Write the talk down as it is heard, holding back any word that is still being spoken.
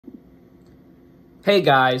Hey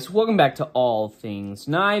guys, welcome back to All Things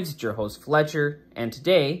Knives. It's your host Fletcher, and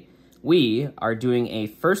today we are doing a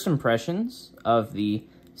first impressions of the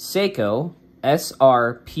Seiko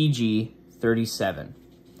SRPG 37.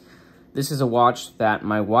 This is a watch that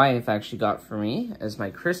my wife actually got for me as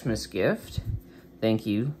my Christmas gift. Thank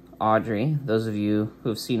you, Audrey. Those of you who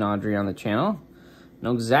have seen Audrey on the channel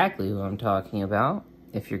know exactly who I'm talking about.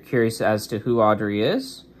 If you're curious as to who Audrey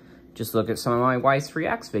is, just look at some of my wife's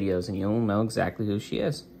reacts videos and you'll know exactly who she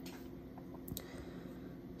is.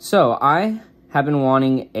 So I have been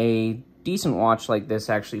wanting a decent watch like this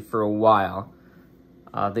actually for a while.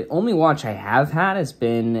 The only watch I have had has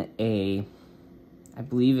been I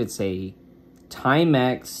believe it's a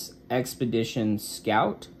Timex Expedition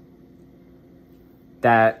Scout.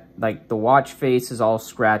 That, like, the watch face is all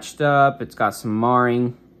scratched up, it's got some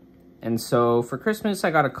marring. And so for Christmas I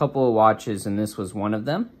got a couple of watches and this was one of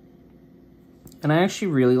them. And I actually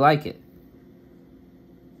really like it.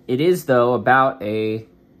 It is, though, about a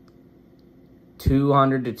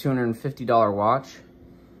 $200 to $250 watch,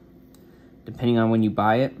 depending on when you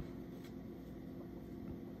buy it.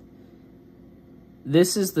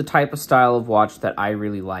 This is the type of style of watch that I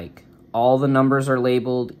really like. All the numbers are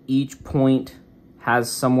labeled. Each point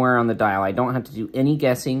has somewhere on the dial. I don't have to do any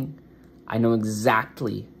guessing. I know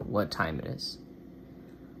exactly what time it is.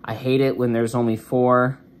 I hate it when there's only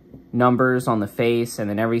 4 numbers on the face and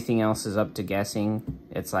then everything else is up to guessing.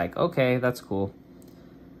 It's like, okay, that's cool.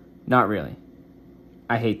 Not really.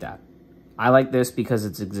 I hate that. I like this because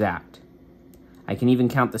it's exact. I can even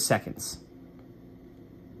count the seconds.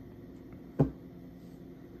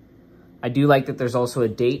 I do like that there's also a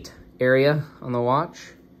date area on the watch.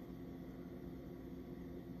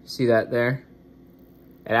 See that there?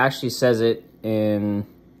 It actually says it in,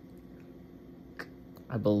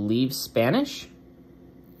 I believe, Spanish.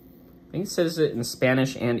 I think it says it in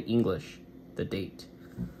Spanish and English, the date.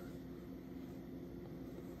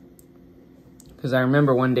 Because I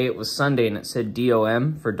remember one day it was Sunday and it said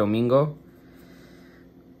DOM for Domingo,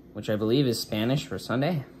 which I believe is Spanish for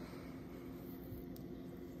Sunday.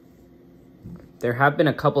 There have been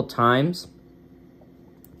a couple times,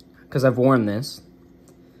 because I've worn this,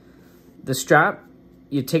 the strap,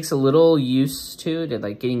 it takes a little used to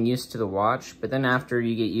like getting used to the watch, but then after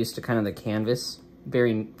you get used to kind of the canvas,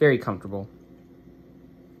 very, very comfortable.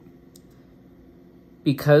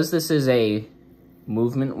 Because this is a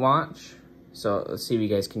movement watch, so let's see if you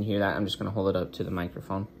guys can hear that. I'm just going to hold it up to the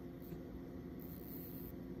microphone.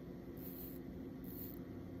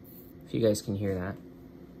 If you guys can hear that.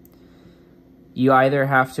 You either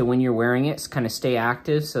have to, when you're wearing it, kind of stay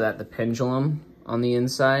active so that the pendulum on the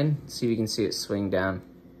inside, see if you can see it swing down.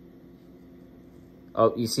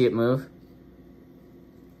 Oh, you see it move?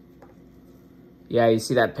 Yeah, you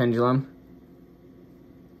see that pendulum?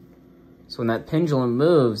 So when that pendulum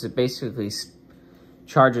moves, it basically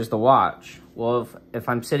charges the watch. Well, if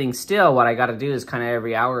I'm sitting still, what I got to do is kind of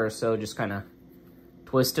every hour or so just kind of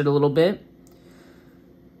twist it a little bit.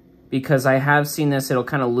 Because I have seen this, it'll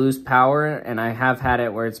kind of lose power, and I have had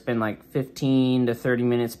it where it's been like 15 to 30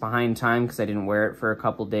 minutes behind time because I didn't wear it for a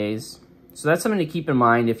couple days. So that's something to keep in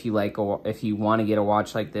mind if you want to get a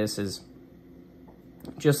watch like this. Is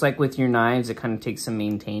just like with your knives, it kind of takes some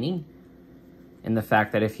maintaining. And the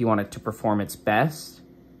fact that if you want it to perform its best,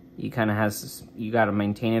 you got to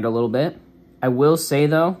maintain it a little bit. I will say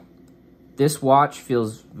though, this watch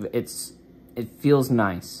feels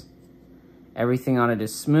nice. Everything on it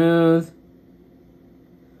is smooth.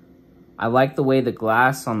 I like the way the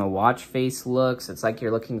glass on the watch face looks. It's like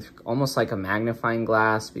you're looking through, almost like a magnifying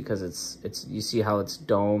glass, because you see how it's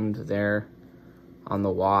domed there on the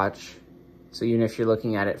watch. So even if you're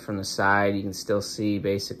looking at it from the side, you can still see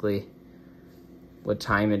basically what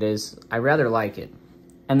time it is. I rather like it.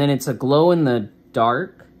 And then it's a glow in the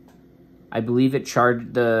dark. I believe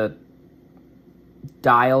the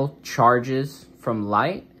dial charges from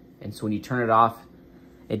light. And so when you turn it off,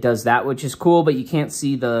 it does that, which is cool, but you can't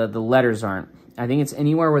see the letters aren't. I think it's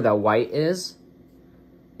anywhere where the white is,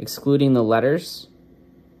 excluding the letters,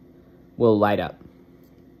 will light up.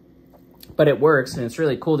 But it works, and it's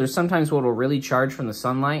really cool. There's sometimes where it'll really charge from the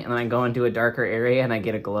sunlight, and then I go into a darker area, and I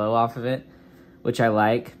get a glow off of it, which I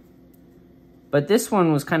like. But this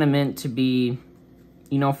one was kind of meant to be,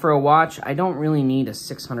 you know, for a watch, I don't really need a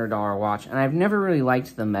 $600 watch. And I've never really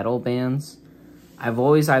liked the metal bands. I've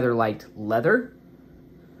always either liked leather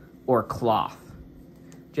or cloth.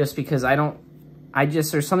 Just because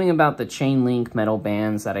there's something about the chain link metal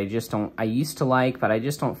bands that I used to like, but I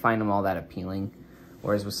just don't find them all that appealing.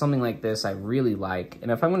 Whereas with something like this, I really like.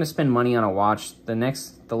 And if I'm going to spend money on a watch, the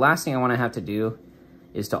last thing I want to have to do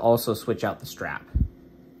is to also switch out the strap.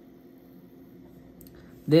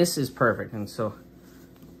 this is perfect. And so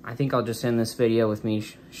I think I'll just end this video with me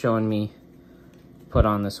showing me put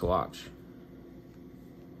on this watch.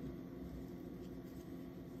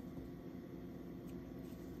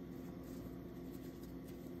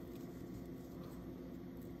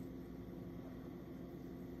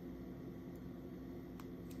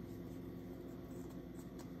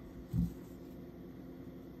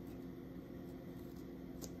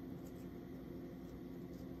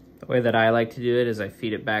 The way that I like to do it is I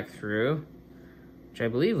feed it back through, which I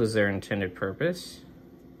believe was their intended purpose.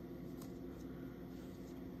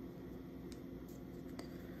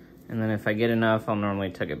 And then if I get enough, I'll normally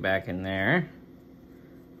tuck it back in there.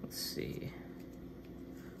 Let's see.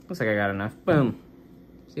 Looks like I got enough. Boom.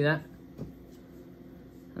 See that?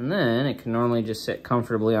 And then it can normally just sit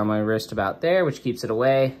comfortably on my wrist about there, which keeps it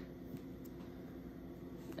away.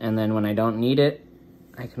 And then when I don't need it,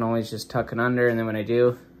 I can always just tuck it under, and then when I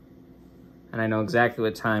do, and I know exactly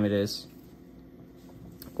what time it is.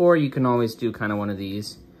 Or you can always do kind of one of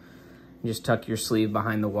these. Just tuck your sleeve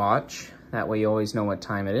behind the watch. That way you always know what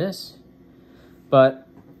time it is. But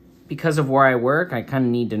because of where I work, I kind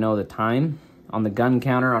of need to know the time. On the gun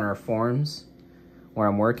counter on our forms, where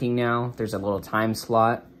I'm working now, there's a little time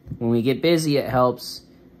slot. When we get busy, it helps.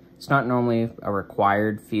 It's not normally a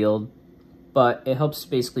required field, but it helps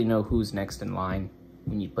basically know who's next in line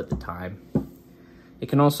when you put the time. It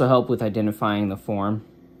can also help with identifying the form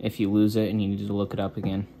if you lose it and you need to look it up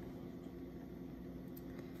again.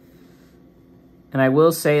 And I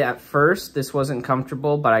will say at first this wasn't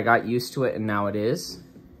comfortable, but I got used to it and now it is.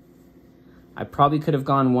 I probably could have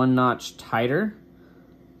gone one notch tighter,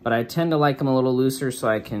 but I tend to like them a little looser so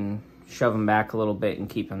I can shove them back a little bit and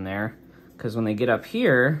keep them there. Because when they get up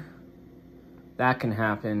here, that can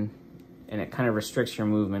happen and it kind of restricts your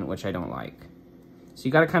movement, which I don't like. So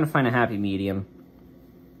you got to kind of find a happy medium.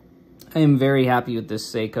 I am very happy with this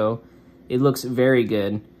Seiko. It looks very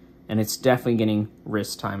good, and it's definitely getting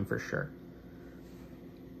wrist time for sure.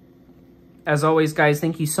 As always, guys,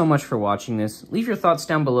 thank you so much for watching this. Leave your thoughts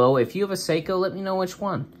down below. If you have a Seiko, let me know which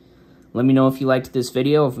one. Let me know if you liked this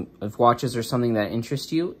video, if watches are something that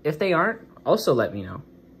interests you. If they aren't, also let me know.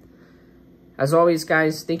 As always,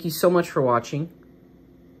 guys, thank you so much for watching.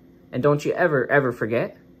 And don't you ever, ever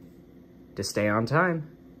forget to stay on time.